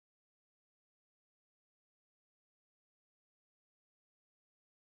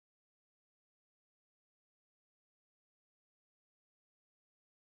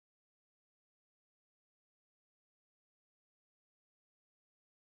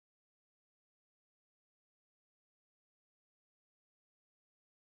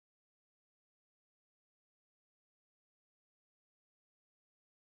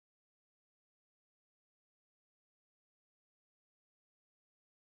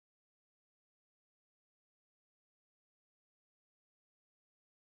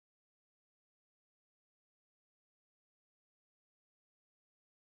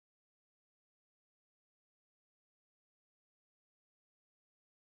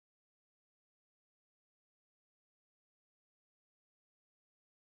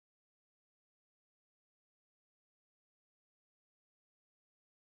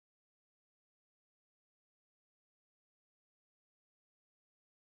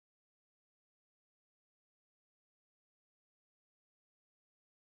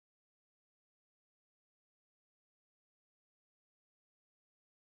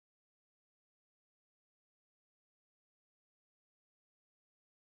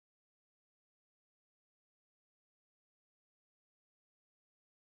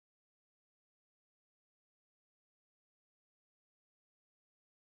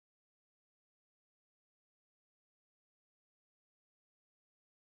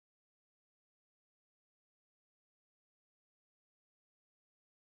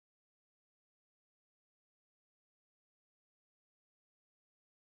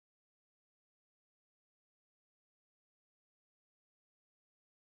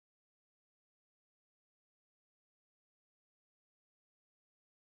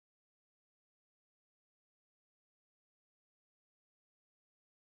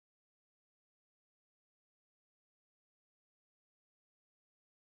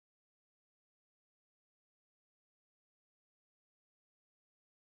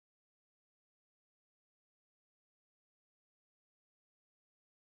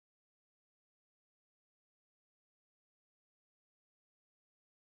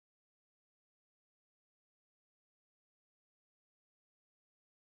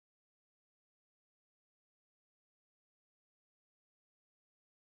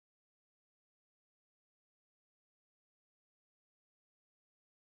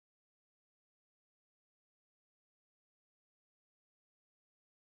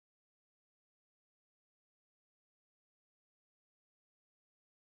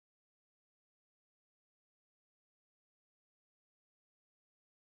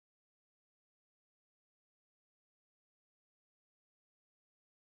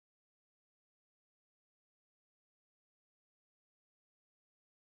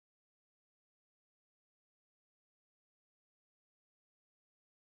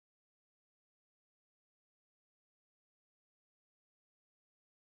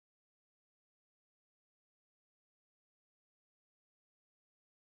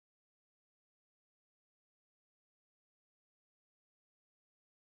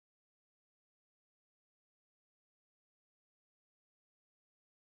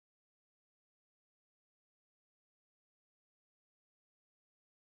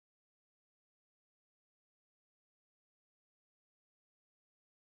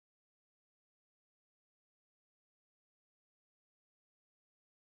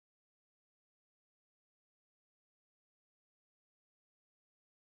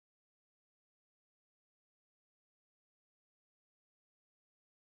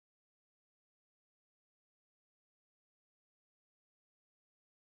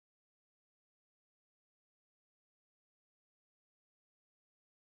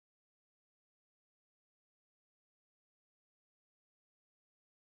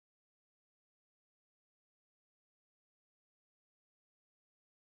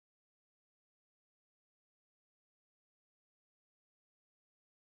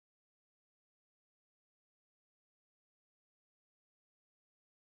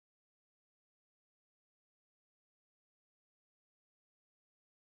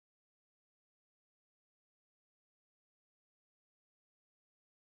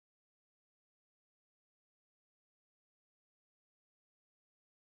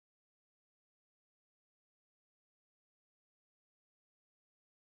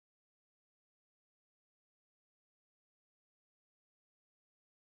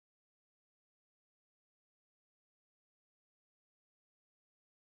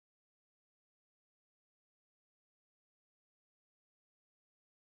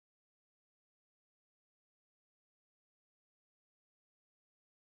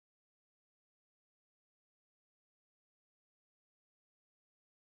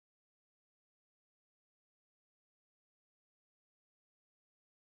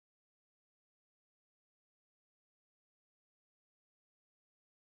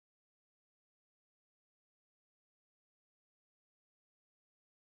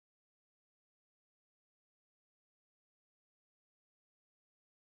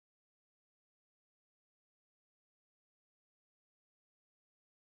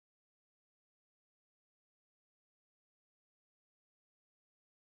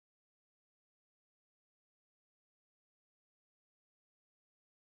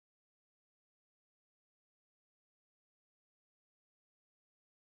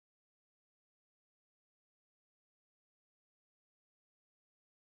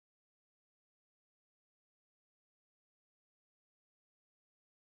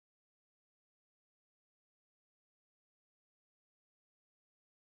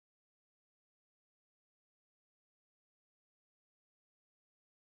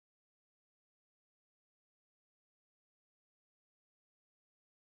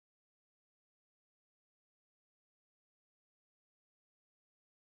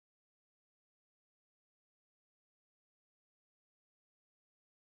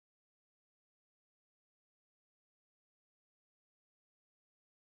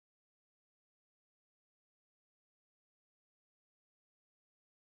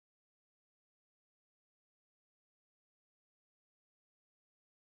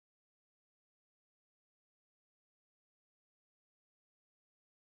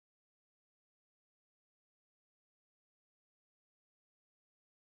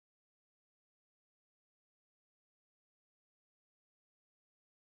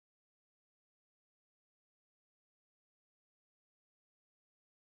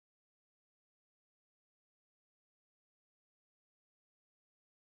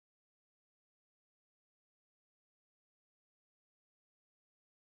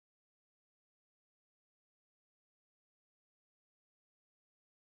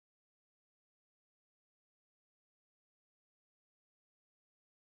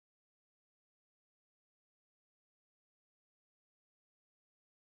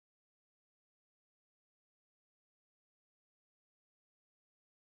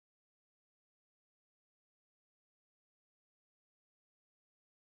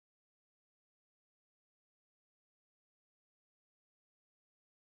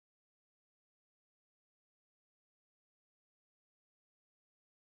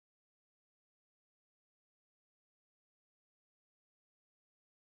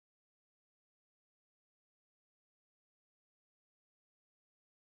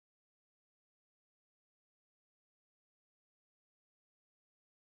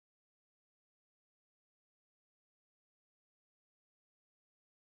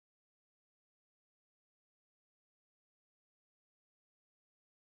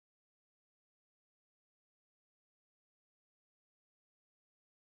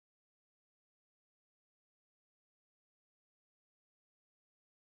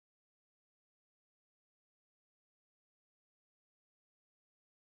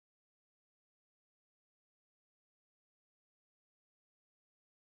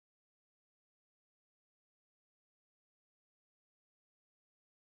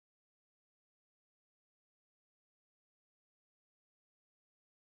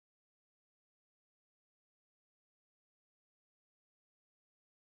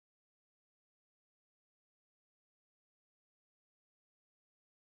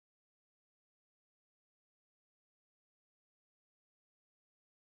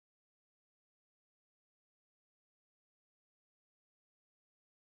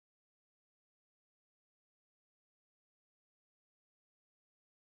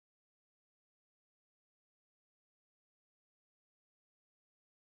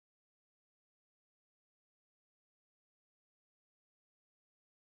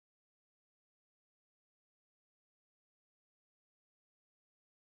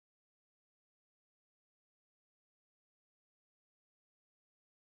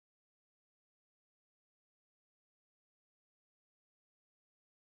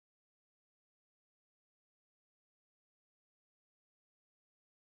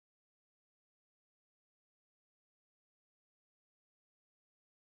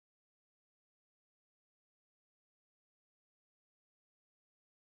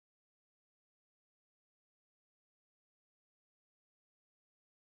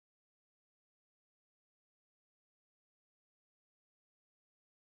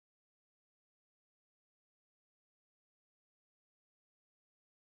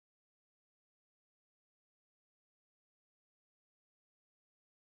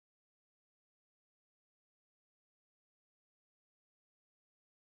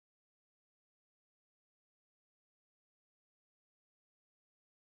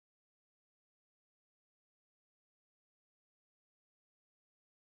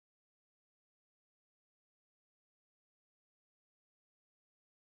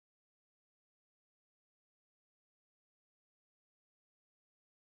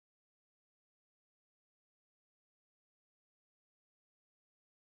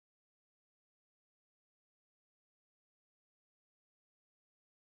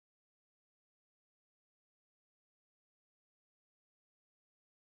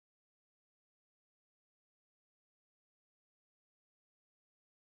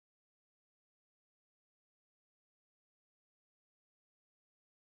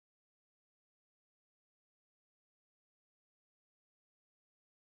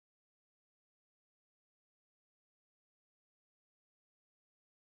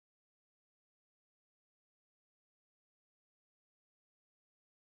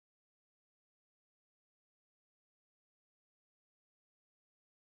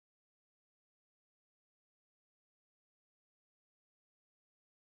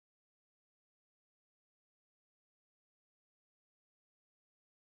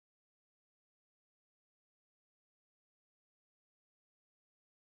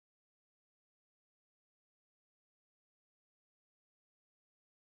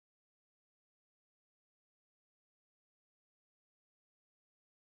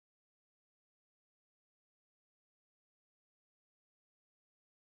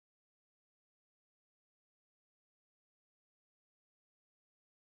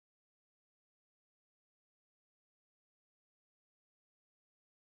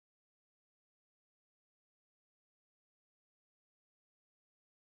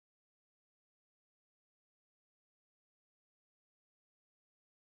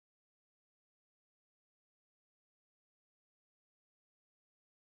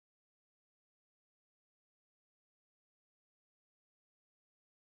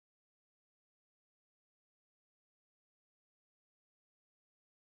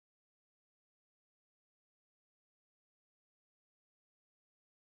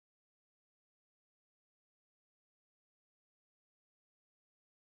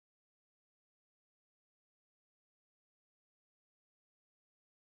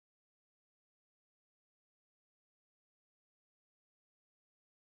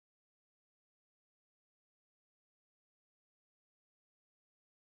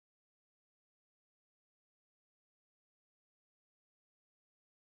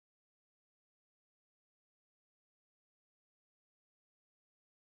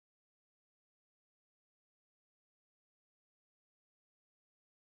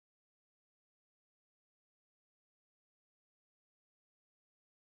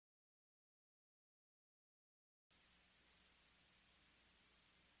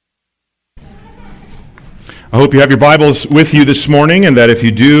I hope you have your Bibles with you this morning, and that if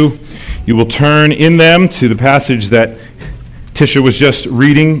you do, you will turn in them to the passage that Tisha was just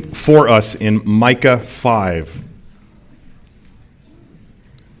reading for us in Micah 5.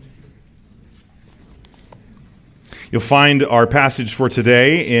 You'll find our passage for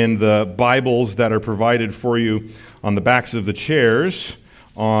today in the Bibles that are provided for you on the backs of the chairs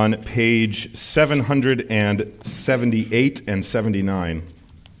on page 778 and 79.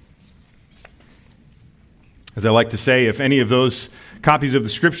 As I like to say, if any of those copies of the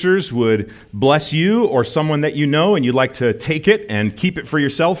Scriptures would bless you or someone that you know and you'd like to take it and keep it for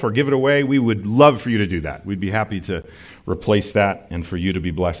yourself or give it away, we would love for you to do that. We'd be happy to replace that and for you to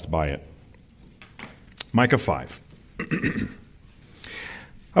be blessed by it. Micah 5.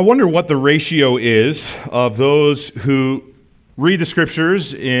 I wonder what the ratio is of those who read the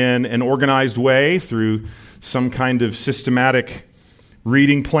Scriptures in an organized way through some kind of systematic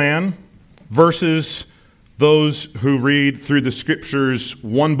reading plan versus those who read through the Scriptures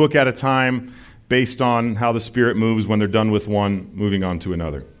one book at a time based on how the Spirit moves when they're done with one, moving on to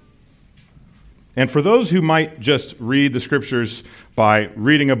another. And for those who might just read the Scriptures by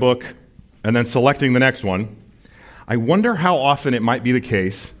reading a book and then selecting the next one, I wonder how often it might be the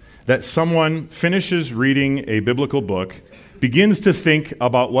case that someone finishes reading a biblical book, begins to think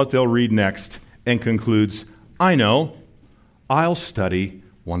about what they'll read next, and concludes, I know, I'll study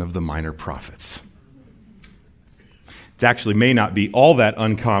one of the minor prophets. It actually may not be all that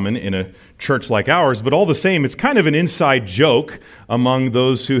uncommon in a church like ours, but all the same, it's kind of an inside joke among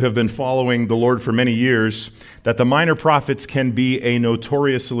those who have been following the Lord for many years that the minor prophets can be a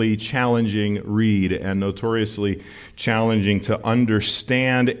notoriously challenging read and notoriously challenging to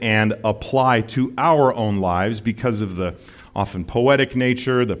understand and apply to our own lives because of the often poetic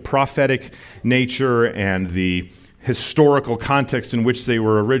nature, the prophetic nature, and the historical context in which they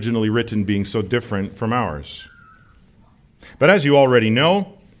were originally written being so different from ours. But as you already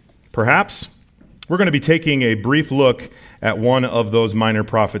know, perhaps, we're going to be taking a brief look at one of those minor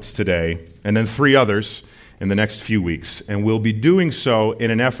prophets today, and then three others in the next few weeks. And we'll be doing so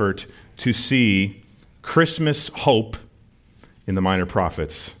in an effort to see Christmas hope in the minor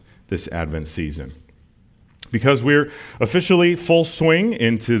prophets this Advent season. Because we're officially full swing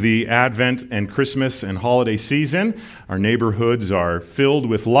into the Advent and Christmas and holiday season, our neighborhoods are filled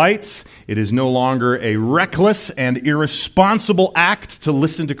with lights. It is no longer a reckless and irresponsible act to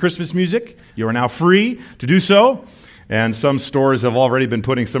listen to Christmas music. You are now free to do so. And some stores have already been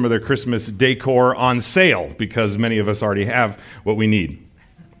putting some of their Christmas decor on sale because many of us already have what we need.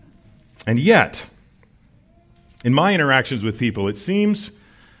 And yet, in my interactions with people, it seems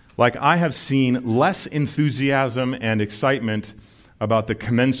like I have seen less enthusiasm and excitement about the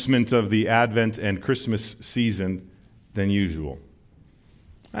commencement of the Advent and Christmas season than usual.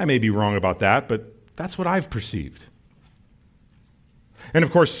 I may be wrong about that, but that's what I've perceived. And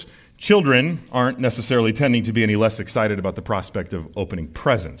of course, children aren't necessarily tending to be any less excited about the prospect of opening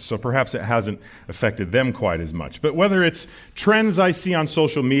presents, so perhaps it hasn't affected them quite as much. But whether it's trends I see on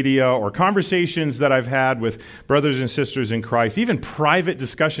social media or conversations that I've had with brothers and sisters in Christ, even private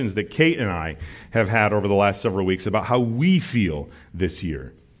discussions that Kate and I have had over the last several weeks about how we feel this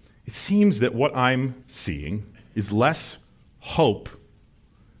year, it seems that what I'm seeing is less hope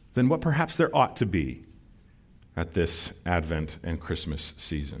than what perhaps there ought to be at this Advent and Christmas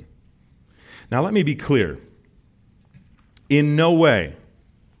season. Now, let me be clear. In no way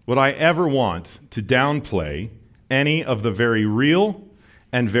would I ever want to downplay any of the very real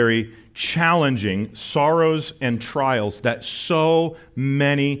and very challenging sorrows and trials that so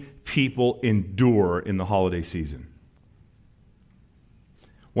many people endure in the holiday season.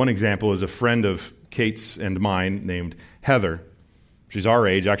 One example is a friend of Kate's and mine named Heather. She's our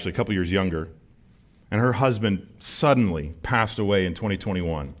age, actually a couple years younger. And her husband suddenly passed away in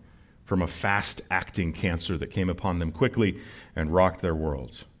 2021. From a fast-acting cancer that came upon them quickly and rocked their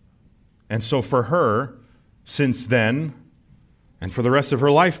worlds. And so for her, since then, and for the rest of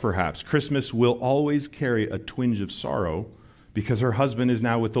her life perhaps, Christmas will always carry a twinge of sorrow because her husband is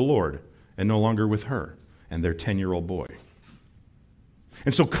now with the Lord and no longer with her and their 10-year-old boy.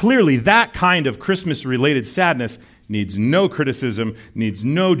 And so clearly that kind of Christmas-related sadness needs no criticism, needs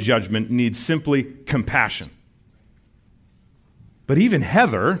no judgment, needs simply compassion. But even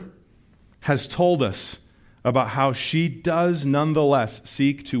Heather has told us about how she does nonetheless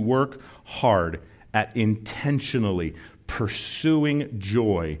seek to work hard at intentionally pursuing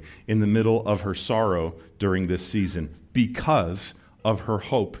joy in the middle of her sorrow during this season because of her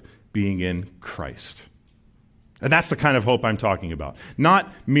hope being in Christ. And that's the kind of hope I'm talking about.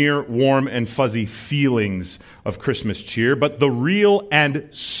 Not mere warm and fuzzy feelings of Christmas cheer, but the real and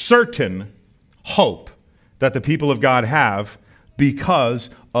certain hope that the people of God have because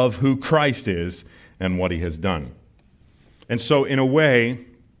of who Christ is and what he has done. And so, in a way,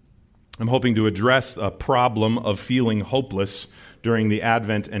 I'm hoping to address a problem of feeling hopeless during the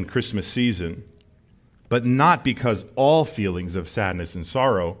Advent and Christmas season, but not because all feelings of sadness and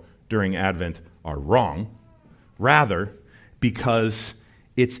sorrow during Advent are wrong. Rather, because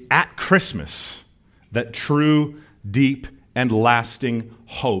it's at Christmas that true, deep, and lasting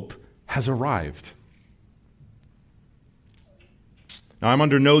hope has arrived. Now, I'm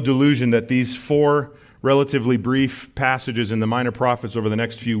under no delusion that these 4 relatively brief passages in the Minor Prophets over the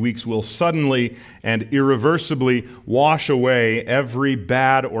next few weeks will suddenly and irreversibly wash away every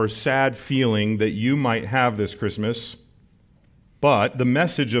bad or sad feeling that you might have this Christmas. But the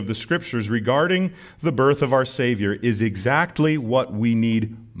message of the Scriptures regarding the birth of our Savior is exactly what we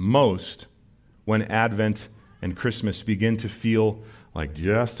need most when Advent and Christmas begin to feel like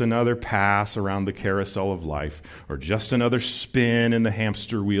just another pass around the carousel of life, or just another spin in the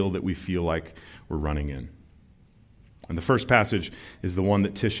hamster wheel that we feel like we're running in. And the first passage is the one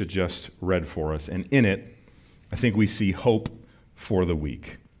that Tisha just read for us, and in it, I think we see hope for the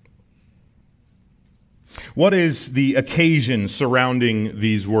weak. What is the occasion surrounding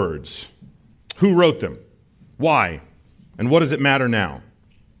these words? Who wrote them? Why? And what does it matter now?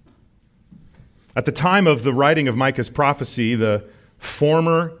 At the time of the writing of Micah's prophecy, the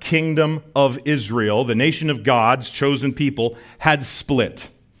former kingdom of Israel, the nation of God's chosen people, had split.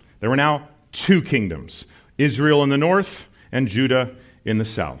 There were now 2 kingdoms, Israel in the north and Judah in the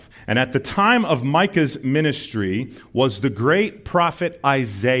south. And at the time of Micah's ministry was the great prophet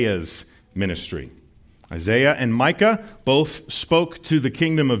Isaiah's ministry. Isaiah and Micah both spoke to the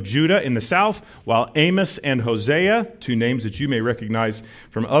kingdom of Judah in the south, while Amos and Hosea, 2 names that you may recognize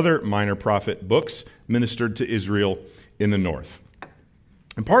from other minor prophet books, ministered to Israel in the north.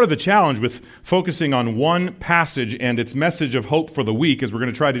 And part of the challenge with focusing on one passage and its message of hope for the week, as we're going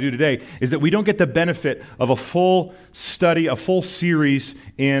to try to do today, is that we don't get the benefit of a full study, a full series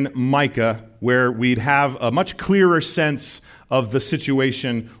in Micah, where we'd have a much clearer sense of the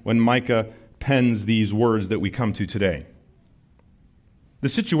situation when Micah pens these words that we come to today. The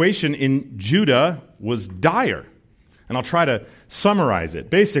situation in Judah was dire, and I'll try to summarize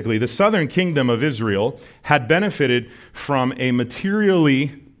it. Basically, the southern kingdom of Israel had benefited from a materially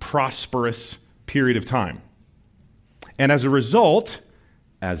prosperous period of time. And as a result,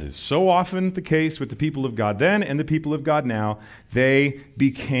 as is so often the case with the people of God then and the people of God now, their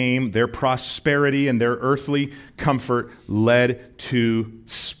prosperity and their earthly comfort led to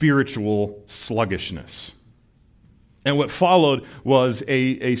spiritual sluggishness. And what followed was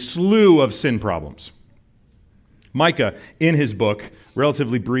a slew of sin problems. Micah, in his book,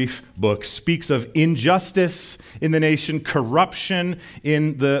 relatively brief book, speaks of injustice in the nation, corruption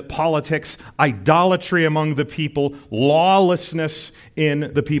in the politics, idolatry among the people, lawlessness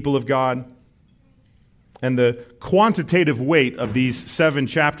in the people of God. And the quantitative weight of these 7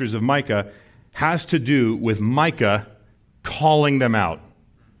 chapters of Micah has to do with Micah calling them out,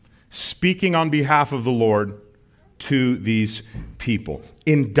 speaking on behalf of the Lord to these people,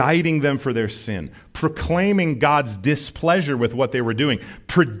 indicting them for their sin, proclaiming God's displeasure with what they were doing,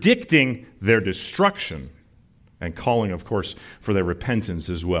 predicting their destruction, and calling, of course, for their repentance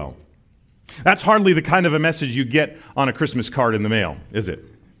as well. That's hardly the kind of a message you get on a Christmas card in the mail, is it?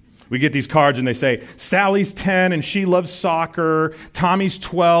 We get these cards and they say, Sally's 10 and she loves soccer. Tommy's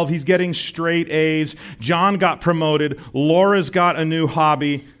 12, he's getting straight A's. John got promoted. Laura's got a new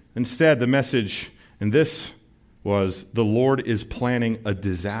hobby. Instead, the message in this was, the Lord is planning a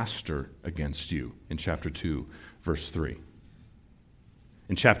disaster against you, in chapter 2, verse 3.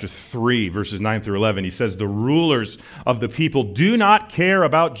 In chapter 3, verses 9 through 11, he says, the rulers of the people do not care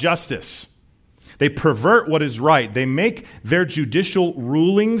about justice. They pervert what is right. They make their judicial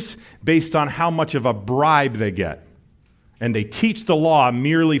rulings based on how much of a bribe they get. And they teach the law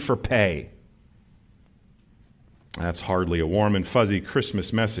merely for pay. That's hardly a warm and fuzzy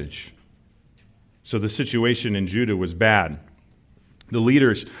Christmas message. So the situation in Judah was bad. The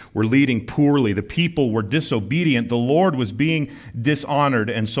leaders were leading poorly. The people were disobedient. The Lord was being dishonored.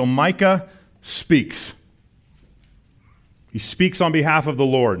 And so Micah speaks. He speaks on behalf of the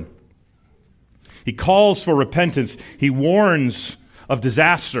Lord. He calls for repentance. He warns of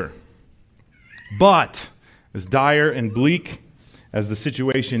disaster. But as dire and bleak as the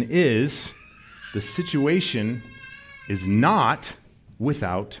situation is not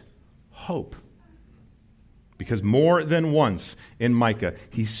without hope. Because more than once in Micah,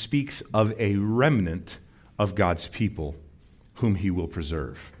 he speaks of a remnant of God's people whom he will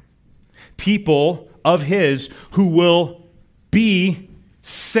preserve. People of his who will be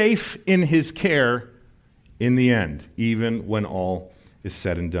safe in his care in the end, even when all is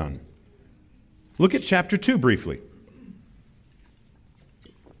said and done. Look at chapter 2 briefly.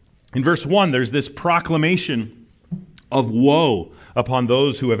 In verse 1, there's this proclamation of woe upon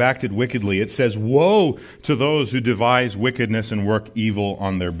those who have acted wickedly. It says, "Woe to those who devise wickedness and work evil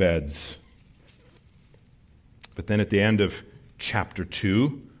on their beds." But then at the end of chapter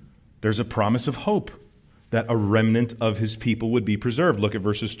 2, there's a promise of hope that a remnant of his people would be preserved. Look at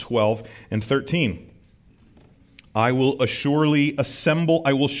verses 12 and 13. I will surely assemble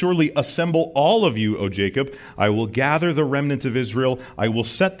all of you, O Jacob. I will gather the remnant of Israel. I will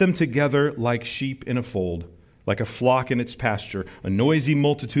set them together like sheep in a fold, like a flock in its pasture, a noisy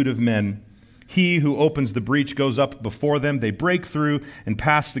multitude of men. He who opens the breach goes up before them. They break through and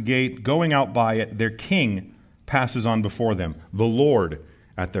pass the gate, going out by it. Their king passes on before them, the Lord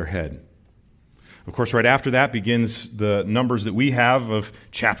at their head. Of course, right after that begins the numbers that we have of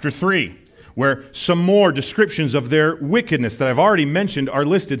chapter 3, where some more descriptions of their wickedness that I've already mentioned are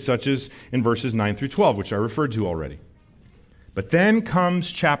listed, such as in verses 9 through 12, which I referred to already. But then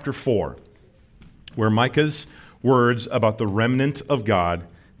comes chapter 4, where Micah's words about the remnant of God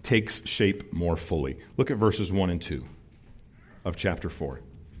takes shape more fully. Look at verses 1 and 2 of chapter 4.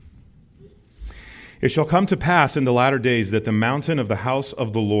 It shall come to pass in the latter days that the mountain of the house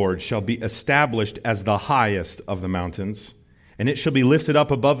of the Lord shall be established as the highest of the mountains, and it shall be lifted up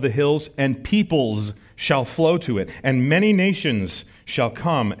above the hills, and peoples shall flow to it, and many nations shall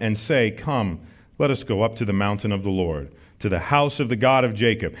come and say, Come, let us go up to the mountain of the Lord, to the house of the God of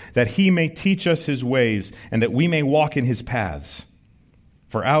Jacob, that he may teach us his ways, and that we may walk in his paths.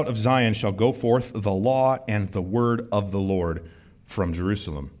 For out of Zion shall go forth the law and the word of the Lord from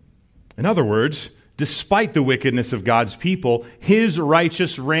Jerusalem. In other words, despite the wickedness of God's people, his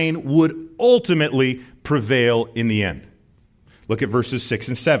righteous reign would ultimately prevail in the end. Look at verses 6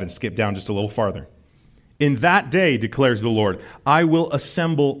 and 7. Skip down just a little farther. In that day, declares the Lord, I will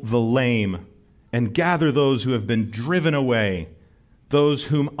assemble the lame and gather those who have been driven away, those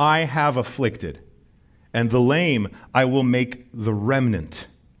whom I have afflicted. And the lame I will make the remnant,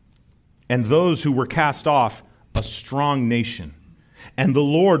 and those who were cast off a strong nation. And the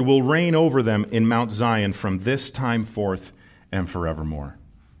Lord will reign over them in Mount Zion from this time forth and forevermore.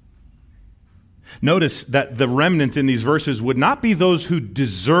 Notice that the remnant in these verses would not be those who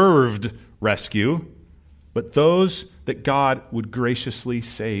deserved rescue, but those that God would graciously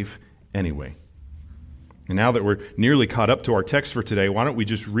save anyway. And now that we're nearly caught up to our text for today, why don't we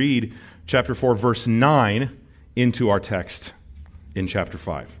just read chapter 4, verse 9 into our text in chapter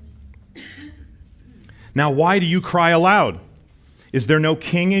 5. Now, why do you cry aloud? Is there no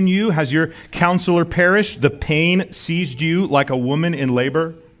king in you? Has your counselor perished? The pain seized you like a woman in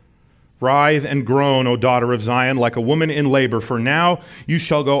labor? Writhe and groan, O daughter of Zion, like a woman in labor. For now you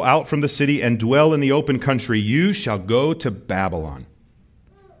shall go out from the city and dwell in the open country. You shall go to Babylon.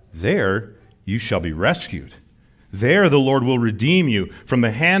 There you shall be rescued. There the Lord will redeem you from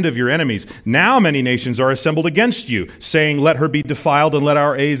the hand of your enemies. Now many nations are assembled against you, saying, Let her be defiled and let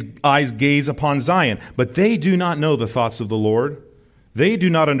our eyes gaze upon Zion. But they do not know the thoughts of the Lord. They do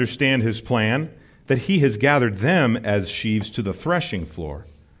not understand his plan, that he has gathered them as sheaves to the threshing floor.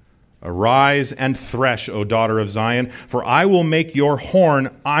 Arise and thresh, O daughter of Zion, for I will make your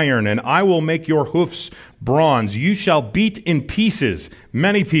horn iron, and I will make your hoofs bronze. You shall beat in pieces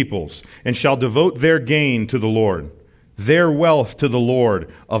many peoples, and shall devote their gain to the Lord, their wealth to the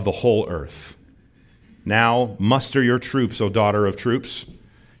Lord of the whole earth. Now muster your troops, O daughter of troops.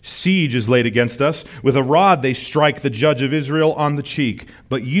 Siege is laid against us. With a rod they strike the judge of Israel on the cheek.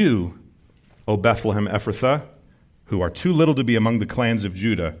 But you, O Bethlehem Ephrathah, who are too little to be among the clans of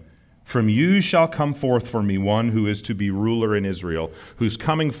Judah, from you shall come forth for me one who is to be ruler in Israel, whose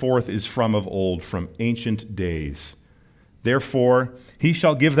coming forth is from of old, from ancient days. Therefore, he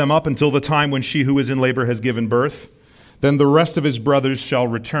shall give them up until the time when she who is in labor has given birth. Then the rest of his brothers shall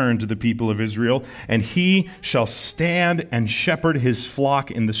return to the people of Israel, and he shall stand and shepherd his flock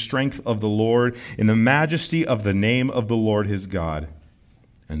in the strength of the Lord, in the majesty of the name of the Lord his God.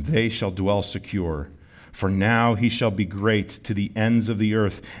 And they shall dwell secure. For now he shall be great to the ends of the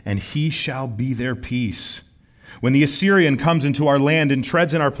earth, and he shall be their peace. When the Assyrian comes into our land and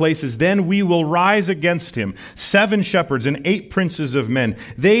treads in our places, then we will rise against him, 7 shepherds and 8 princes of men.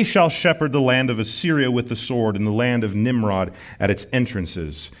 They shall shepherd the land of Assyria with the sword, and the land of Nimrod at its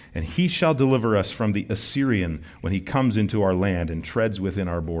entrances. And he shall deliver us from the Assyrian when he comes into our land and treads within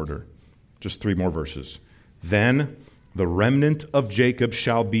our border. Just 3 more verses. Then the remnant of Jacob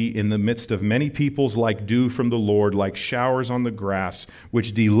shall be in the midst of many peoples like dew from the Lord, like showers on the grass,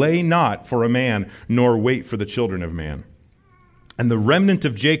 which delay not for a man, nor wait for the children of man. And the remnant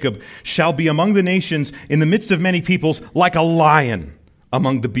of Jacob shall be among the nations in the midst of many peoples, like a lion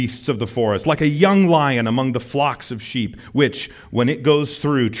among the beasts of the forest, like a young lion among the flocks of sheep, which, when it goes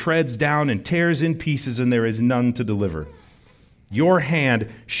through, treads down and tears in pieces, and there is none to deliver. Your hand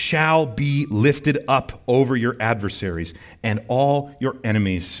shall be lifted up over your adversaries, and all your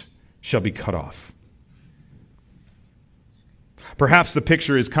enemies shall be cut off. Perhaps the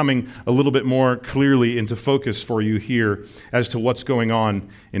picture is coming a little bit more clearly into focus for you here as to what's going on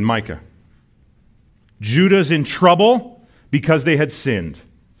in Micah. Judah's in trouble because they had sinned,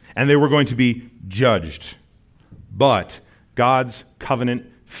 and they were going to be judged. But God's covenant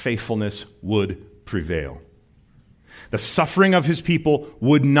faithfulness would prevail. The suffering of his people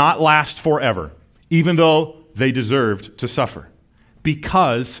would not last forever, even though they deserved to suffer,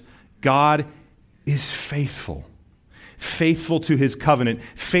 because God is faithful. Faithful to his covenant,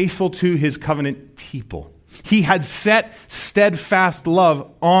 faithful to his covenant people. He had set steadfast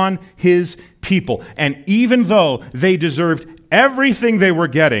love on his people. And even though they deserved everything they were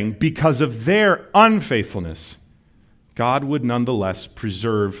getting because of their unfaithfulness, God would nonetheless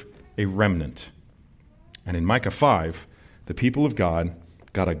preserve a remnant. And in Micah 5, the people of God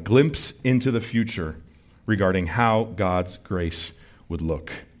got a glimpse into the future regarding how God's grace would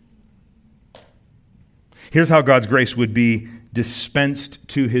look. Here's how God's grace would be dispensed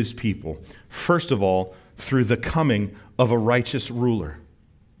to his people. First of all, through the coming of a righteous ruler.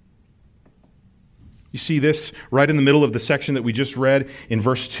 You see this right in the middle of the section that we just read in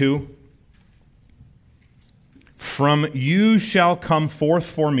verse 2. From you shall come forth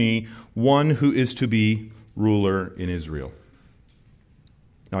for me one who is to be ruler in Israel.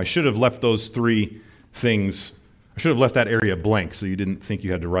 Now, I should have left those three things, I should have left that area blank so you didn't think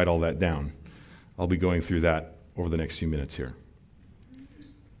you had to write all that down. I'll be going through that over the next few minutes here.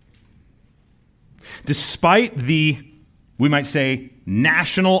 Despite the, we might say,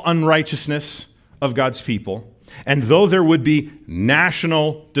 national unrighteousness of God's people, and though there would be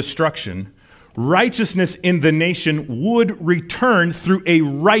national destruction, righteousness in the nation would return through a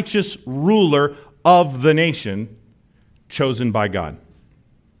righteous ruler of the nation chosen by God.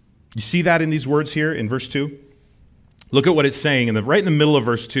 You see that in these words here in verse 2? Look at what it's saying right in the middle of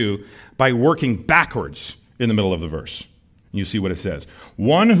verse 2 by working backwards in the middle of the verse. You see what it says.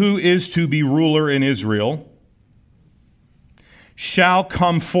 One who is to be ruler in Israel shall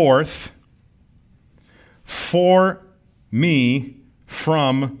come forth for me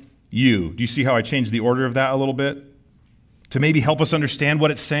from you. Do you see how I changed the order of that a little bit? To maybe help us understand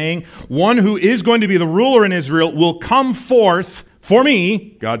what it's saying. One who is going to be the ruler in Israel will come forth for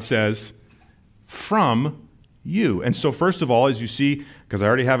me, God says, from you. And so first of all, as you see, because I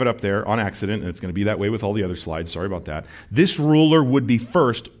already have it up there on accident, and it's going to be that way with all the other slides, sorry about that, this ruler would be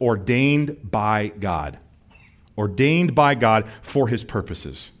first ordained by God. Ordained by God for his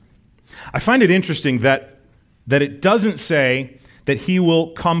purposes. I find it interesting that it doesn't say that he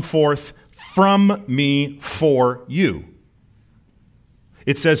will come forth from me for you.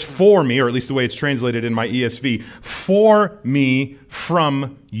 It says for me, or at least the way it's translated in my ESV, for me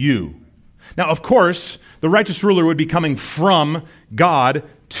from you. Now, of course, the righteous ruler would be coming from God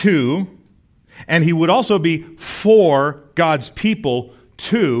to, and he would also be for God's people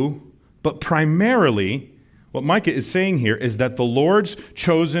to, but primarily, what Micah is saying here is that the Lord's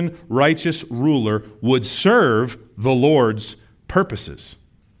chosen righteous ruler would serve the Lord's purposes.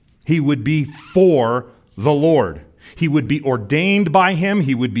 He would be for the Lord. He would be ordained by him,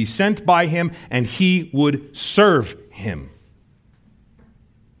 he would be sent by him, and he would serve him.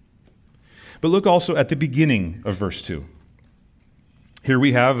 But look also at the beginning of verse 2. Here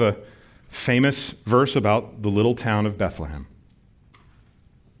we have a famous verse about the little town of Bethlehem.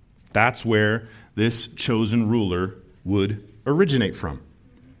 That's where this chosen ruler would originate from.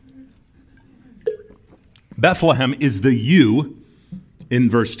 Bethlehem is the you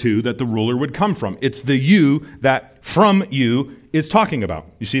in verse 2 that the ruler would come from. It's the you that from you is talking about.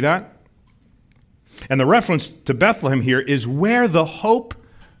 You see that? And the reference to Bethlehem here is where the hope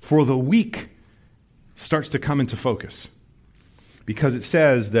for the weak starts to come into focus. Because it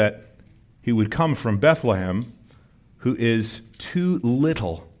says that he would come from Bethlehem, who is too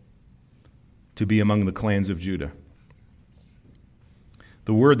little to be among the clans of Judah.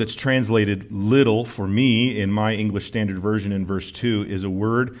 The word that's translated little for me in my English Standard Version in verse 2 is a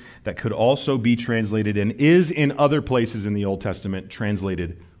word that could also be translated and is in other places in the Old Testament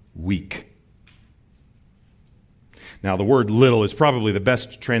translated weak. Now, the word little is probably the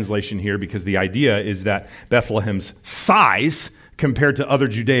best translation here because the idea is that Bethlehem's size compared to other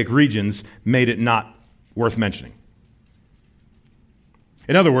Judaic regions made it not worth mentioning.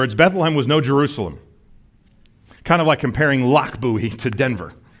 In other words, Bethlehem was no Jerusalem. Kind of like comparing Lochbuie to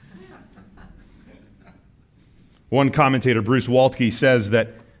Denver. One commentator, Bruce Waltke, says that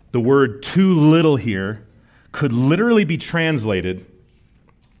the word too little here could literally be translated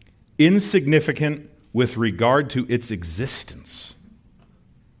insignificant with regard to its existence.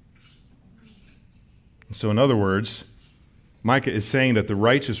 So in other words, Micah is saying that the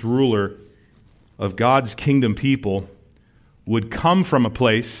righteous ruler of God's kingdom people would come from a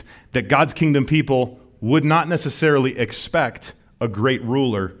place that God's kingdom people would not necessarily expect a great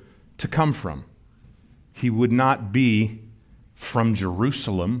ruler to come from. He would not be from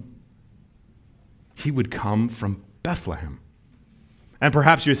Jerusalem. He would come from Bethlehem. And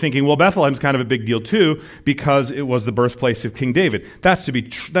perhaps you're thinking, well, Bethlehem's kind of a big deal too because it was the birthplace of King David.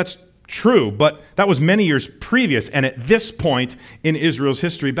 That's true, but that was many years previous. And at this point in Israel's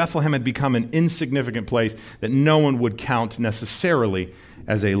history, Bethlehem had become an insignificant place that no one would count necessarily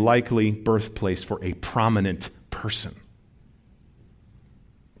as a likely birthplace for a prominent person.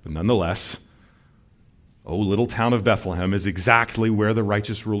 But nonetheless, little town of Bethlehem is exactly where the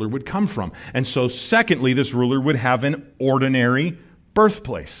righteous ruler would come from. And so, secondly, this ruler would have an ordinary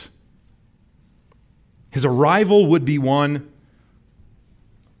birthplace. His arrival would be one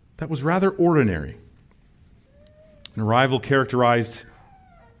that was rather ordinary. An arrival characterized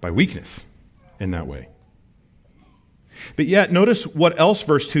by weakness in that way. But yet, notice what else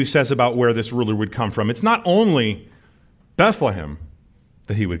verse 2 says about where this ruler would come from. It's not only Bethlehem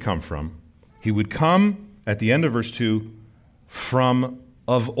that he would come from. He would come, at the end of verse 2, from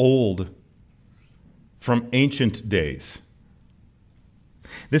of old, from ancient days.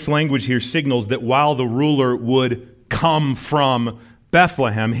 This language here signals that while the ruler would come from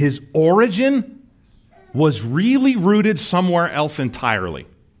Bethlehem, his origin was really rooted somewhere else entirely.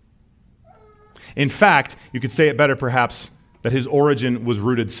 In fact, you could say it better perhaps that his origin was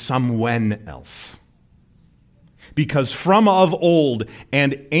rooted somewhen else. Because from of old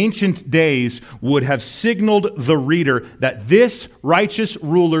and ancient days would have signaled the reader that this righteous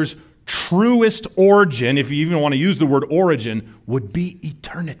ruler's truest origin, if you even want to use the word origin, would be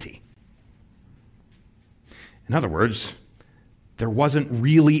eternity. In other words, there wasn't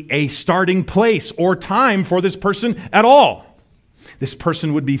really a starting place or time for this person at all. This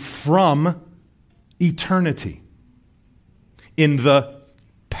person would be from eternity, in the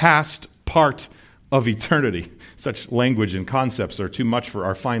past part of eternity. Such language and concepts are too much for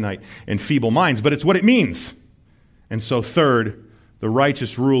our finite and feeble minds, but it's what it means. And so third, the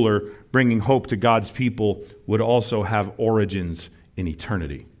righteous ruler bringing hope to God's people would also have origins in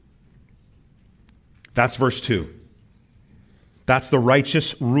eternity. That's verse 2. That's the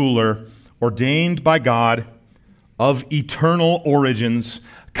righteous ruler ordained by God of eternal origins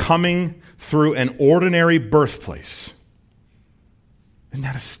coming through an ordinary birthplace. Isn't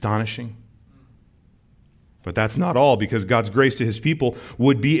that astonishing? But that's not all, because God's grace to his people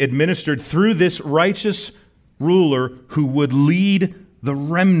would be administered through this righteous ruler who would lead the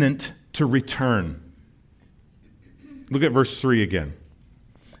remnant to return. Look at verse 3 again.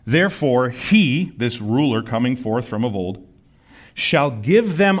 Therefore, he, this ruler coming forth from of old, shall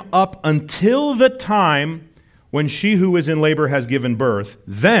give them up until the time when she who is in labor has given birth.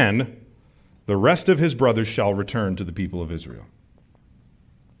 Then the rest of his brothers shall return to the people of Israel.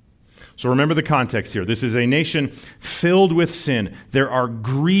 So remember the context here. This is a nation filled with sin. There are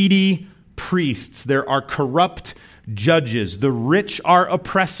greedy priests. There are corrupt judges. The rich are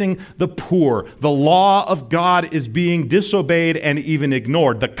oppressing the poor. The law of God is being disobeyed and even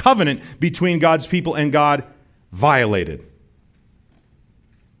ignored. The covenant between God's people and God violated.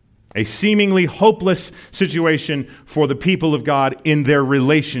 A seemingly hopeless situation for the people of God in their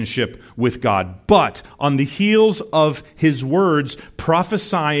relationship with God. But on the heels of his words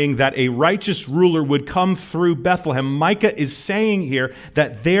prophesying that a righteous ruler would come through Bethlehem, Micah is saying here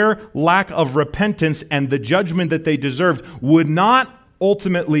that their lack of repentance and the judgment that they deserved would not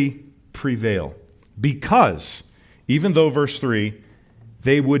ultimately prevail. Because, even though verse 3,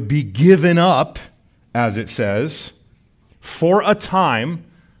 they would be given up, as it says, for a time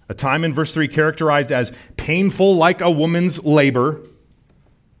in verse 3 characterized as painful like a woman's labor,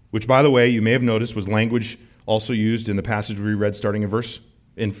 which, by the way, you may have noticed was language also used in the passage we read starting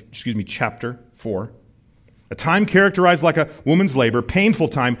in chapter 4. A time characterized like a woman's labor, painful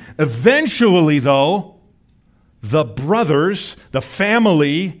time. Eventually, though, the brothers, the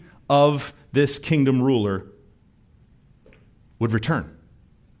family of this kingdom ruler would return.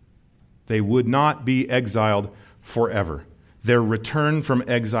 They would not be exiled forever. Their return from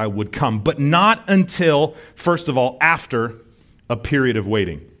exile would come, but not until, first of all, after a period of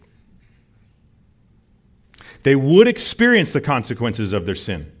waiting. They would experience the consequences of their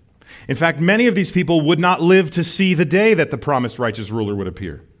sin. In fact, many of these people would not live to see the day that the promised righteous ruler would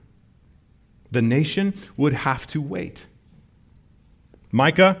appear. The nation would have to wait.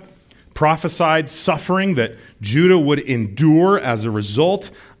 Micah prophesied suffering that Judah would endure as a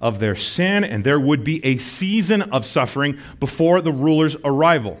result of their sin, and there would be a season of suffering before the ruler's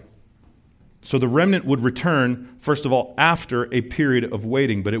arrival. So the remnant would return, first of all, after a period of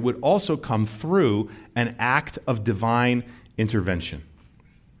waiting, but it would also come through an act of divine intervention.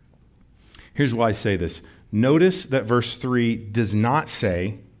 Here's why I say this. Notice that verse 3 does not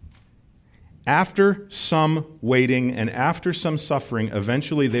say, after some waiting and after some suffering,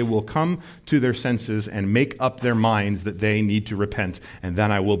 eventually they will come to their senses and make up their minds that they need to repent, and then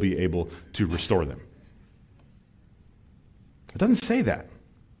I will be able to restore them. It doesn't say that.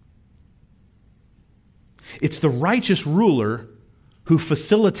 It's the righteous ruler who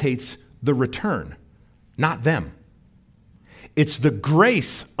facilitates the return, not them. It's the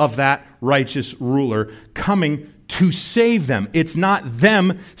grace of that righteous ruler coming to save them. It's not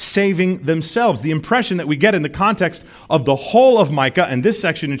them saving themselves. The impression that we get in the context of the whole of Micah and this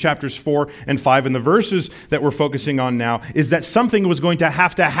section in chapters 4 and 5 and the verses that we're focusing on now is that something was going to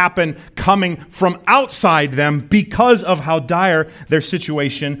happen coming from outside them because of how dire their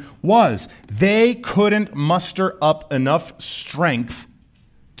situation was. They couldn't muster up enough strength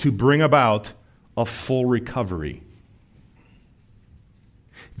to bring about a full recovery.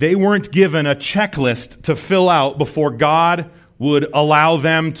 They weren't given a checklist to fill out before God would allow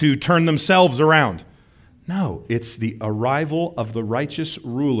them to turn themselves around. No, it's the arrival of the righteous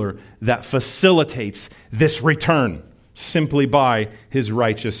ruler that facilitates this return simply by his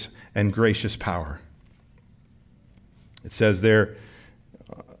righteous and gracious power. It says there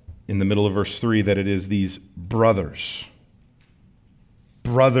in the middle of verse 3 that it is these brothers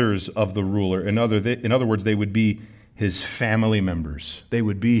of the ruler. In other words, they would be his family members. They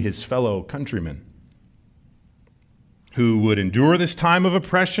would be his fellow countrymen who would endure this time of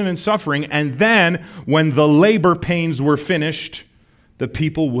oppression and suffering, and then when the labor pains were finished, the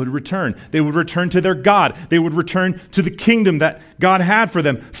people would return. They would return to their God. They would return to the kingdom that God had for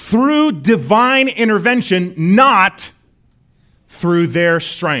them through divine intervention, not through their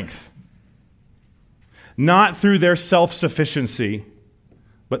strength, not through their self-sufficiency,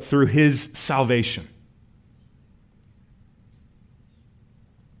 but through his salvation.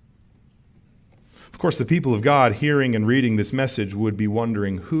 Of course, the people of God hearing and reading this message would be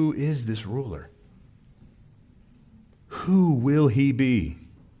wondering, who is this ruler? Who will he be?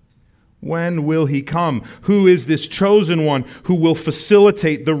 When will he come? Who is this chosen one who will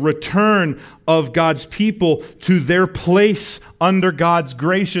facilitate the return of God's people to their place under God's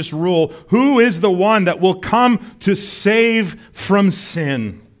gracious rule? Who is the one that will come to save from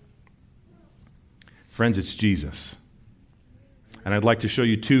sin? Friends, it's Jesus. And I'd like to show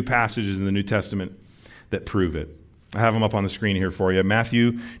you two passages in the New Testament that prove it. I have them up on the screen here for you.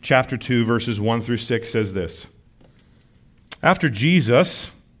 Matthew chapter 2, verses 1 through 6 says this. After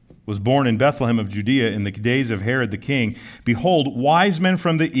Jesus was born in Bethlehem of Judea in the days of Herod the king, behold, wise men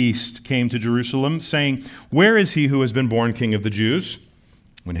from the east came to Jerusalem, saying, "Where is he who has been born King of the Jews?"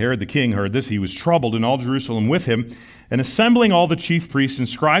 When Herod the king heard this, he was troubled, and all Jerusalem with him. And assembling all the chief priests and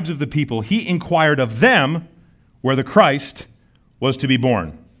scribes of the people, he inquired of them where the Christ was to be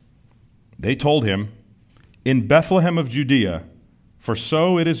born. They told him, "In Bethlehem of Judea, for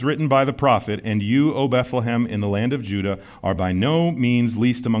so it is written by the prophet, and you, O Bethlehem, in the land of Judah, are by no means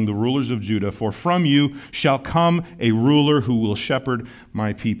least among the rulers of Judah, for from you shall come a ruler who will shepherd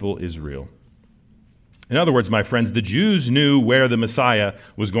my people Israel." In other words, my friends, the Jews knew where the Messiah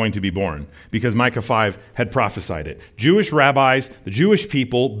was going to be born because Micah 5 had prophesied it. Jewish rabbis, the Jewish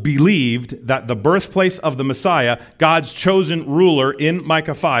people, believed that the birthplace of the Messiah, God's chosen ruler in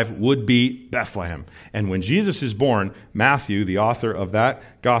Micah 5, would be Bethlehem. And when Jesus is born, Matthew, the author of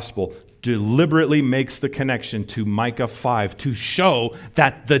that gospel, deliberately makes the connection to Micah 5 to show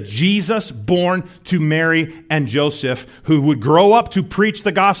that the Jesus born to Mary and Joseph, who would grow up to preach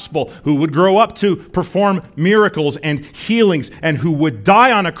the gospel, who would grow up to perform miracles and healings, and who would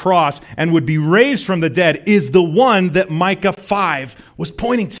die on a cross and would be raised from the dead, is the one that Micah 5 was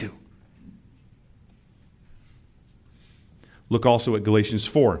pointing to. Look also at Galatians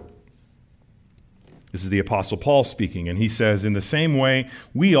 4. This is the Apostle Paul speaking, and he says, "In the same way,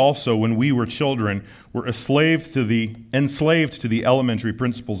 we also, when we were children, were enslaved to the elementary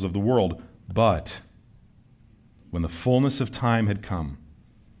principles of the world. But when the fullness of time had come,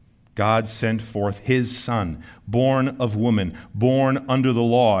 God sent forth his Son, born of woman, born under the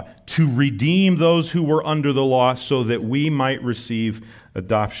law, to redeem those who were under the law, so that we might receive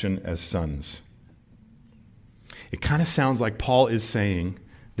adoption as sons." It kind of sounds like Paul is saying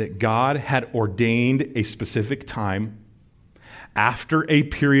that God had ordained a specific time after a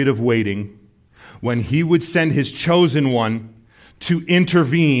period of waiting when he would send his chosen one to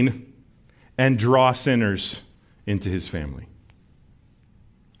intervene and draw sinners into his family.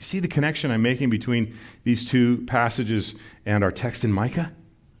 You see the connection I'm making between these two passages and our text in Micah?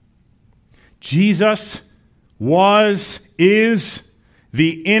 Jesus is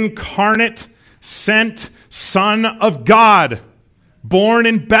the incarnate, sent Son of God, born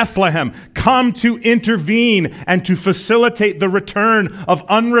in Bethlehem, come to intervene and to facilitate the return of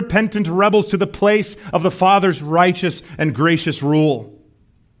unrepentant rebels to the place of the Father's righteous and gracious rule.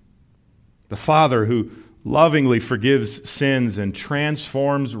 The Father who lovingly forgives sins and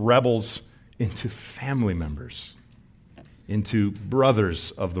transforms rebels into family members, into brothers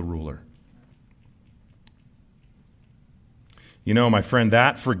of the ruler. You know, my friend,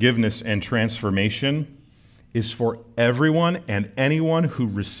 that forgiveness and transformation is for everyone and anyone who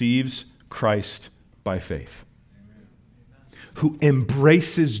receives Christ by faith, who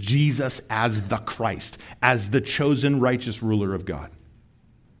embraces Jesus as the Christ, as the chosen righteous ruler of God.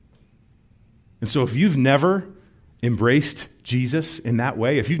 And so if you've never embraced Jesus in that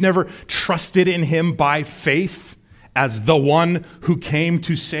way, if you've never trusted in him by faith as the one who came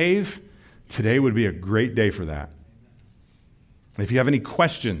to save, today would be a great day for that. If you have any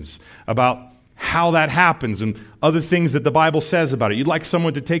questions about how that happens and other things that the Bible says about it, you'd like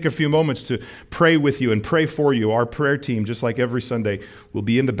someone to take a few moments to pray with you and pray for you, our prayer team, just like every Sunday, will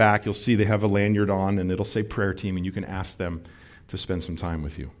be in the back. You'll see they have a lanyard on, and it'll say prayer team, and you can ask them to spend some time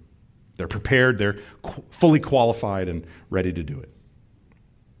with you. They're prepared, they're fully qualified and ready to do it.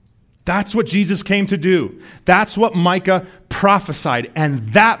 That's what Jesus came to do. That's what Micah prophesied.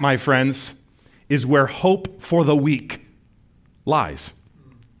 And that, my friends, is where hope for the weak lies.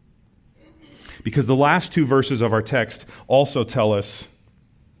 Because the last two verses of our text also tell us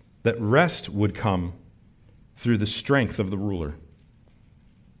that rest would come through the strength of the ruler.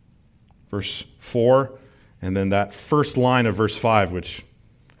 Verse 4, and then that first line of verse 5, which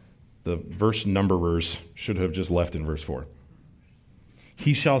the verse numberers should have just left in verse 4.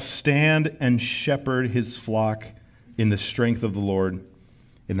 He shall stand and shepherd his flock in the strength of the Lord,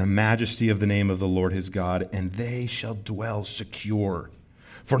 in the majesty of the name of the Lord his God, and they shall dwell secure.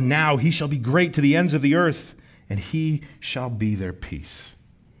 For now he shall be great to the ends of the earth, and he shall be their peace.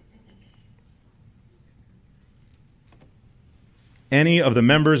 Any of the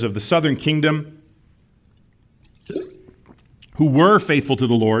members of the southern kingdom who were faithful to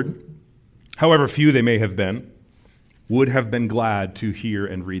the Lord, however few they may have been, would have been glad to hear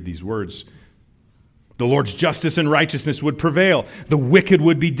and read these words. The Lord's justice and righteousness would prevail. The wicked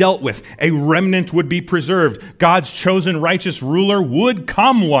would be dealt with. A remnant would be preserved. God's chosen righteous ruler would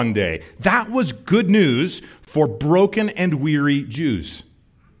come one day. That was good news for broken and weary Jews.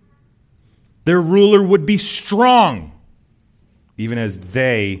 Their ruler would be strong, even as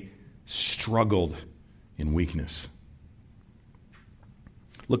they struggled in weakness.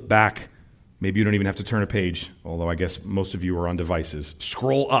 Look back. Maybe you don't even have to turn a page, although I guess most of you are on devices.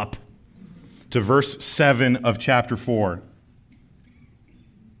 Scroll up to verse 7 of chapter 4.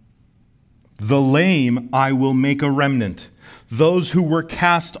 The lame I will make a remnant, those who were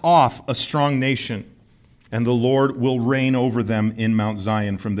cast off a strong nation, and the Lord will reign over them in Mount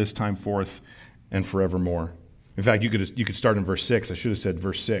Zion from this time forth and forevermore. In fact, you could start in verse 6. I should have said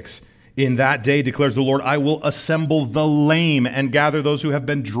verse 6. In that day, declares the Lord, I will assemble the lame and gather those who have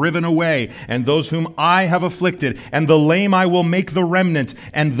been driven away and those whom I have afflicted. And the lame I will make the remnant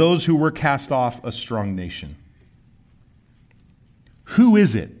and those who were cast off a strong nation. Who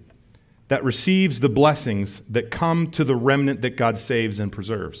is it that receives the blessings that come to the remnant that God saves and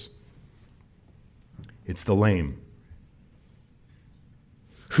preserves? It's the lame.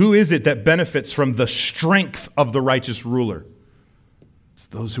 Who is it that benefits from the strength of the righteous ruler? It's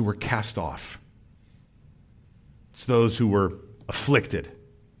those who were cast off. It's those who were afflicted.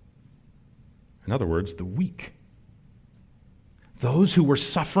 In other words, the weak. Those who were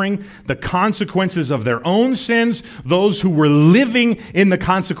suffering the consequences of their own sins, those who were living in the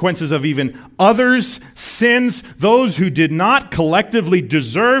consequences of even others' sins, those who did not collectively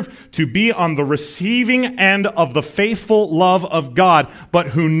deserve to be on the receiving end of the faithful love of God, but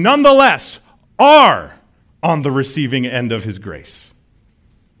who nonetheless are on the receiving end of his grace.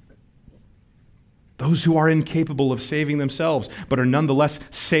 Those who are incapable of saving themselves, but are nonetheless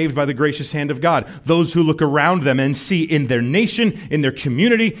saved by the gracious hand of God. Those who look around them and see in their nation, in their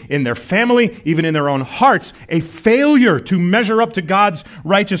community, in their family, even in their own hearts, a failure to measure up to God's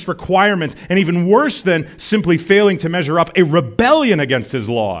righteous requirement, and even worse than simply failing to measure up, a rebellion against his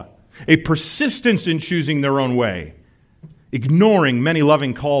law, a persistence in choosing their own way, ignoring many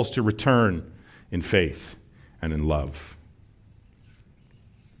loving calls to return in faith and in love.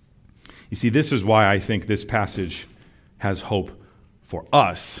 You see, this is why I think this passage has hope for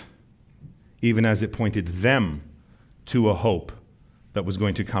us, even as it pointed them to a hope that was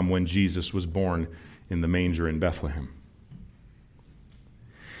going to come when Jesus was born in the manger in Bethlehem.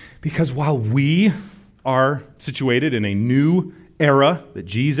 Because while we are situated in a new era that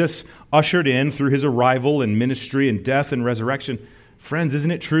Jesus ushered in through his arrival and ministry and death and resurrection, friends,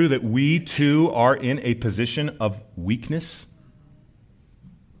 isn't it true that we too are in a position of weakness?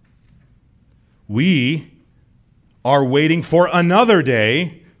 We are waiting for another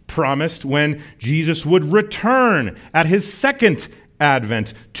day promised when Jesus would return at his second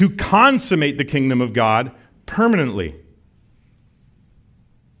advent to consummate the kingdom of God permanently.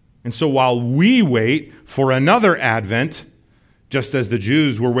 And so while we wait for another advent, just as the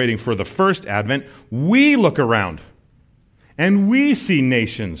Jews were waiting for the first advent, we look around and we see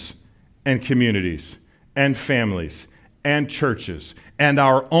nations and communities and families and churches and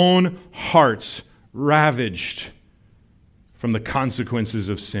our own hearts ravaged from the consequences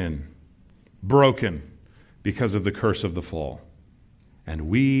of sin, broken because of the curse of the fall. And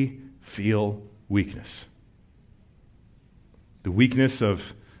we feel weakness. The weakness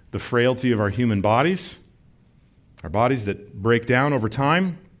of the frailty of our human bodies, our bodies that break down over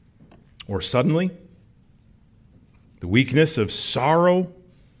time or suddenly, the weakness of sorrow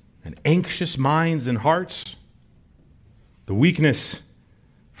and anxious minds and hearts, the weakness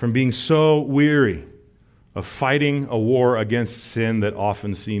from being so weary of fighting a war against sin that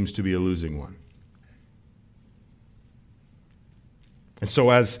often seems to be a losing one. And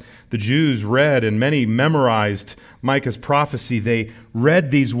so as the Jews read and many memorized Micah's prophecy, they read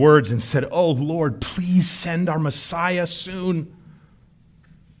these words and said, "Oh Lord, please send our Messiah soon."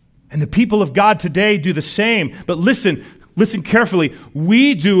 And the people of God today do the same. But listen carefully.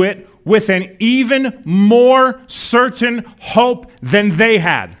 We do it with an even more certain hope than they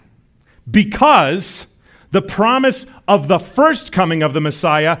had. Because the promise of the first coming of the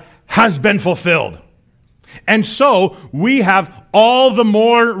Messiah has been fulfilled. And so we have all the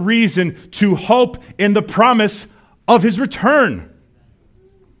more reason to hope in the promise of his return.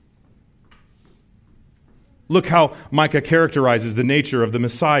 Look how Micah characterizes the nature of the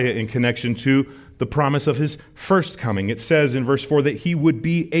Messiah in connection to the promise of his first coming. It says in verse 4 that he would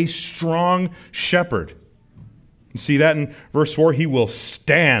be a strong shepherd. You see that in verse 4? He will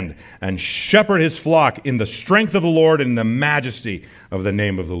stand and shepherd his flock in the strength of the Lord and in the majesty of the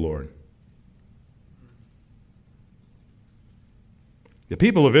name of the Lord. The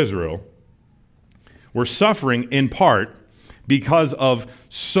people of Israel were suffering in part because of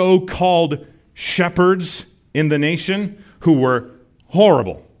so-called shepherds in the nation who were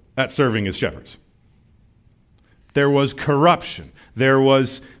horrible at serving as shepherds. There was corruption. There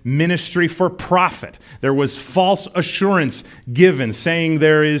was ministry for profit. There was false assurance given, saying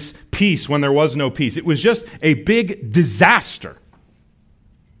there is peace when there was no peace. It was just a big disaster.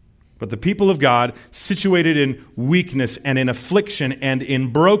 But the people of God, situated in weakness and in affliction and in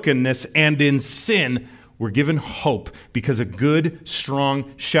brokenness and in sin, were given hope because a good,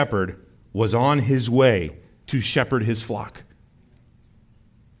 strong shepherd was on his way to shepherd his flock.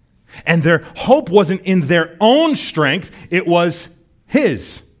 And their hope wasn't in their own strength, it was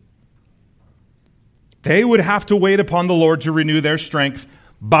his. They would have to wait upon the Lord to renew their strength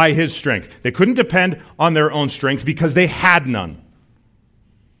by his strength. They couldn't depend on their own strength because they had none.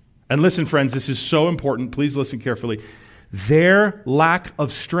 And listen, friends, this is so important. Please listen carefully. Their lack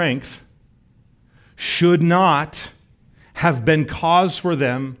of strength should not have been cause for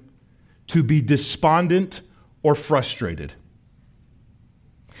them to be despondent or frustrated.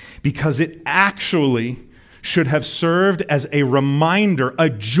 Because it actually should have served as a reminder, a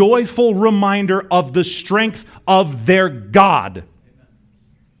joyful reminder of the strength of their God.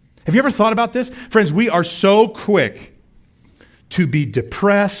 Have you ever thought about this? Friends, we are so quick to be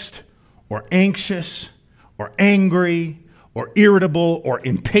depressed or anxious or angry or irritable or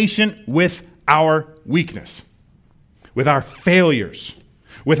impatient with our weakness, with our failures,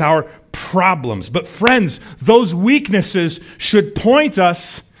 with our problems. But friends, those weaknesses should point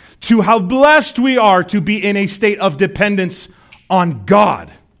us to how blessed we are to be in a state of dependence on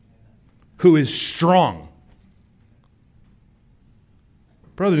God, who is strong.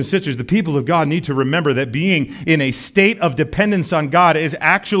 Brothers and sisters, the people of God need to remember that being in a state of dependence on God is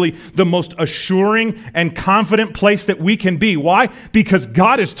actually the most assuring and confident place that we can be. Why? Because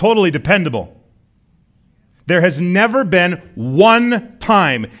God is totally dependable. There has never been one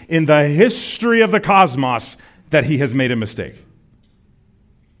time in the history of the cosmos that he has made a mistake.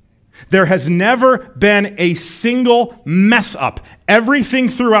 There has never been a single mess up. Everything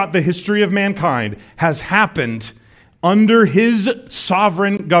throughout the history of mankind has happened under his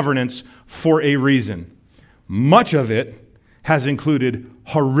sovereign governance for a reason. Much of it has included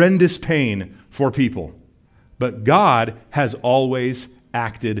horrendous pain for people, but God has always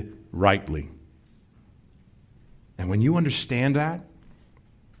acted rightly. And when you understand that,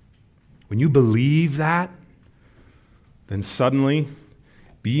 when you believe that, then suddenly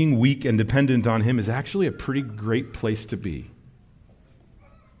being weak and dependent on him is actually a pretty great place to be.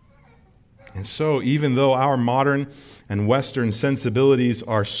 And so, even though our modern and Western sensibilities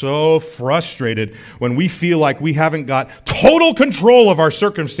are so frustrated when we feel like we haven't got total control of our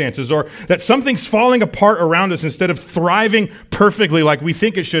circumstances, or that something's falling apart around us instead of thriving perfectly like we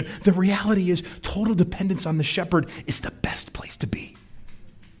think it should, the reality is total dependence on the shepherd is the best place to be,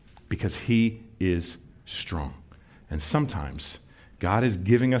 because he is strong. And sometimes God is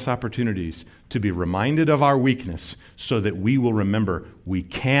giving us opportunities to be reminded of our weakness so that we will remember we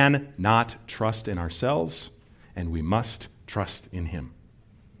cannot trust in ourselves and we must trust in him.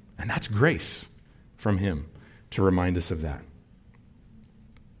 And that's grace from him to remind us of that.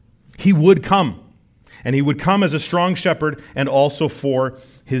 He would come, and he would come as a strong shepherd and also for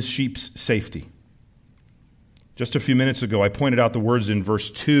his sheep's safety. Just a few minutes ago, I pointed out the words in verse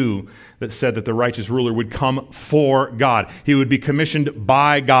 2 that said that the righteous ruler would come for God. He would be commissioned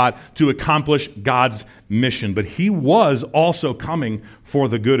by God to accomplish God's mission. But he was also coming for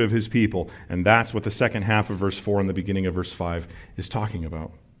the good of his people. And that's what the second half of verse 4 and the beginning of verse 5 is talking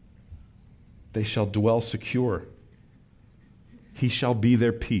about. They shall dwell secure. He shall be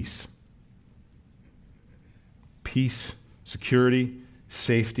their peace. Peace, security,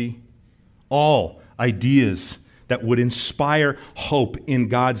 safety, all ideas that would inspire hope in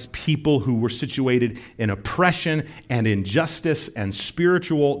God's people who were situated in oppression and injustice and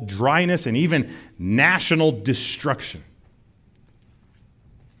spiritual dryness and even national destruction.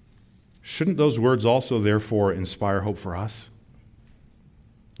 Shouldn't those words also therefore inspire hope for us?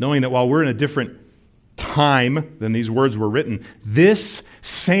 Knowing that while we're in a different time than these words were written, this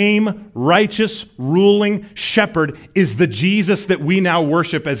same righteous ruling shepherd is the Jesus that we now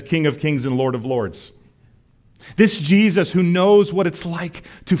worship as King of Kings and Lord of Lords. This Jesus who knows what it's like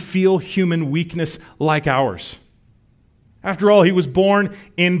to feel human weakness like ours. After all, he was born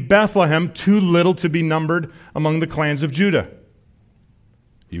in Bethlehem, too little to be numbered among the clans of Judah.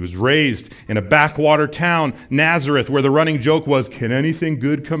 He was raised in a backwater town, Nazareth, where the running joke was, can anything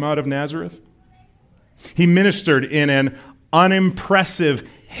good come out of Nazareth? He ministered in an unimpressive,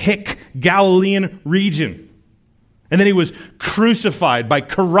 hick Galilean region. And then he was crucified by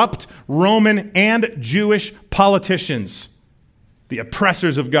corrupt Roman and Jewish politicians, the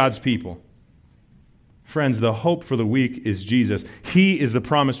oppressors of God's people. Friends, the hope for the weak is Jesus. He is the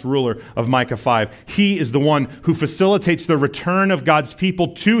promised ruler of Micah 5. He is the one who facilitates the return of God's people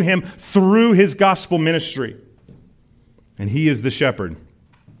to him through his gospel ministry. And he is the shepherd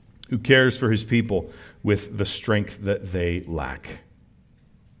who cares for his people with the strength that they lack.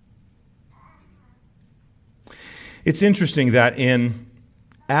 It's interesting that in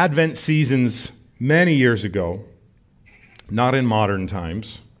Advent seasons many years ago, not in modern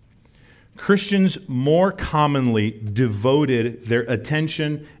times, Christians more commonly devoted their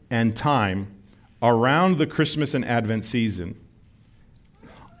attention and time around the Christmas and Advent season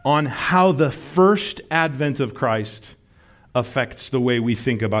on how the first advent of Christ affects the way we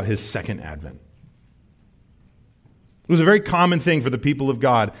think about his second advent. It was a very common thing for the people of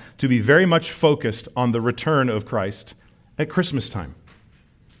God to be very much focused on the return of Christ at Christmas time.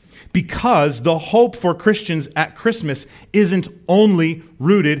 Because the hope for Christians at Christmas isn't only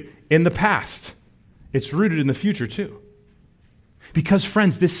rooted in the past. It's rooted in the future too. Because,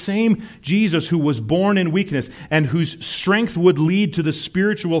 friends, this same Jesus who was born in weakness and whose strength would lead to the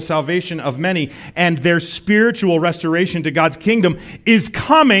spiritual salvation of many and their spiritual restoration to God's kingdom is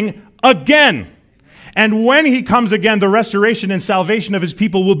coming again. And when he comes again, the restoration and salvation of his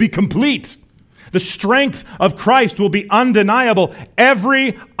people will be complete. The strength of Christ will be undeniable.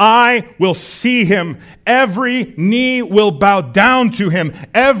 Every eye will see him. Every knee will bow down to him.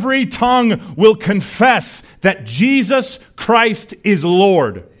 Every tongue will confess that Jesus Christ is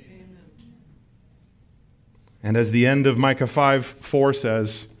Lord. Amen. And as the end of Micah 5:4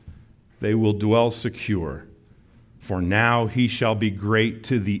 says, they will dwell secure, for now he shall be great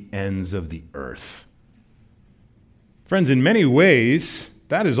to the ends of the earth. Friends, in many ways,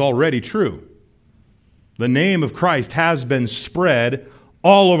 that is already true. The name of Christ has been spread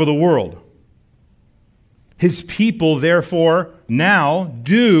all over the world. His people, therefore, now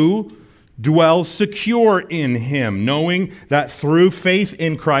do dwell secure in him, knowing that through faith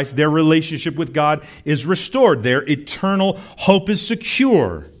in Christ, their relationship with God is restored. Their eternal hope is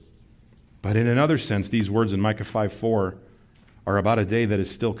secure. But in another sense, these words in Micah 5:4 are about a day that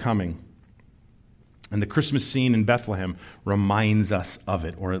is still coming. And the Christmas scene in Bethlehem reminds us of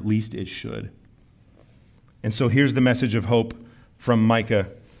it, or at least it should. And so here's the message of hope from Micah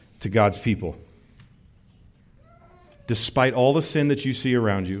to God's people. Despite all the sin that you see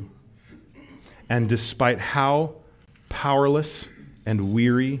around you, and despite how powerless and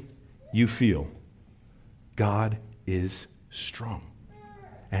weary you feel, God is strong.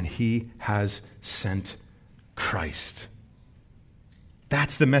 And he has sent Christ.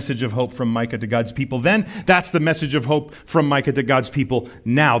 That's the message of hope from Micah to God's people then. That's the message of hope from Micah to God's people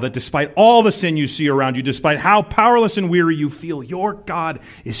now. That despite all the sin you see around you, despite how powerless and weary you feel, your God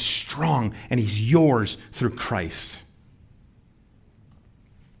is strong and he's yours through Christ.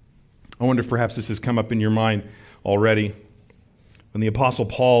 I wonder if perhaps this has come up in your mind already. When the Apostle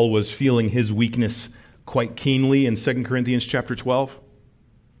Paul was feeling his weakness quite keenly in 2 Corinthians chapter 12.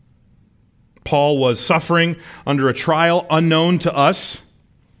 Paul was suffering under a trial unknown to us,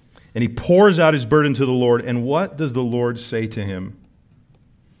 and he pours out his burden to the Lord. And what does the Lord say to him?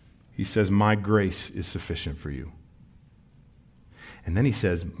 He says, "My grace is sufficient for you." And then he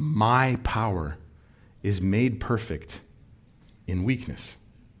says, "My power is made perfect in weakness."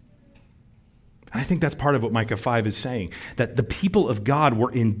 And I think that's part of what Micah 5 is saying, that the people of God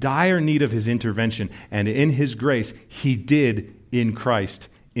were in dire need of his intervention, and in his grace, he did in Christ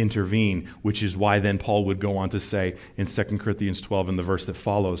intervene, which is why then Paul would go on to say in 2 Corinthians 12 in the verse that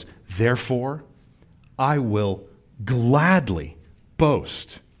follows, "Therefore, I will gladly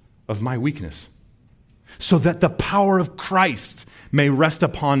boast of my weakness, so that the power of Christ may rest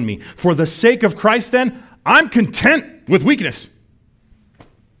upon me. For the sake of Christ, then, I'm content with weakness.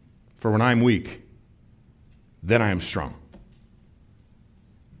 For when I'm weak, then I am strong."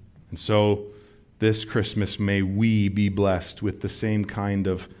 And so this Christmas, may we be blessed with the same kind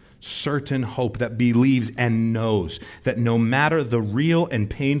of certain hope that believes and knows that no matter the real and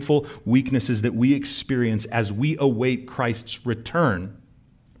painful weaknesses that we experience as we await Christ's return,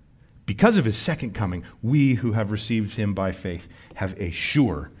 because of his second coming, we who have received him by faith have a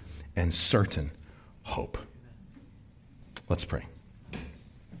sure and certain hope. Let's pray.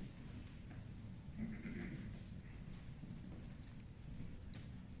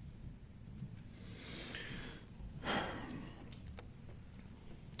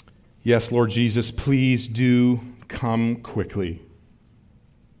 Yes, Lord Jesus, please do come quickly.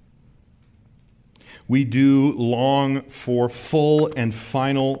 We do long for full and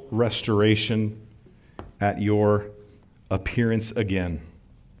final restoration at your appearance again.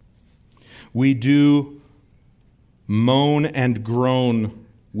 We do moan and groan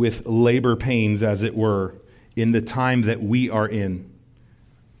with labor pains, as it were, in the time that we are in,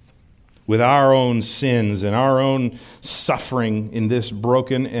 with our own sins and our own suffering in this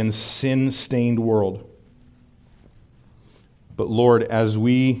broken and sin-stained world. But Lord, as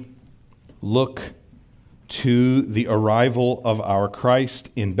we look to the arrival of our Christ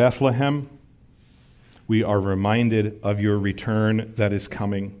in Bethlehem, we are reminded of your return that is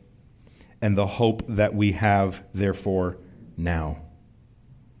coming and the hope that we have, therefore, now.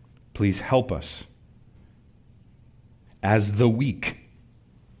 Please help us as the weak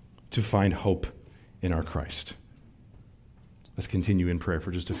to find hope in our Christ. Let's continue in prayer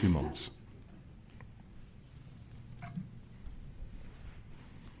for just a few moments.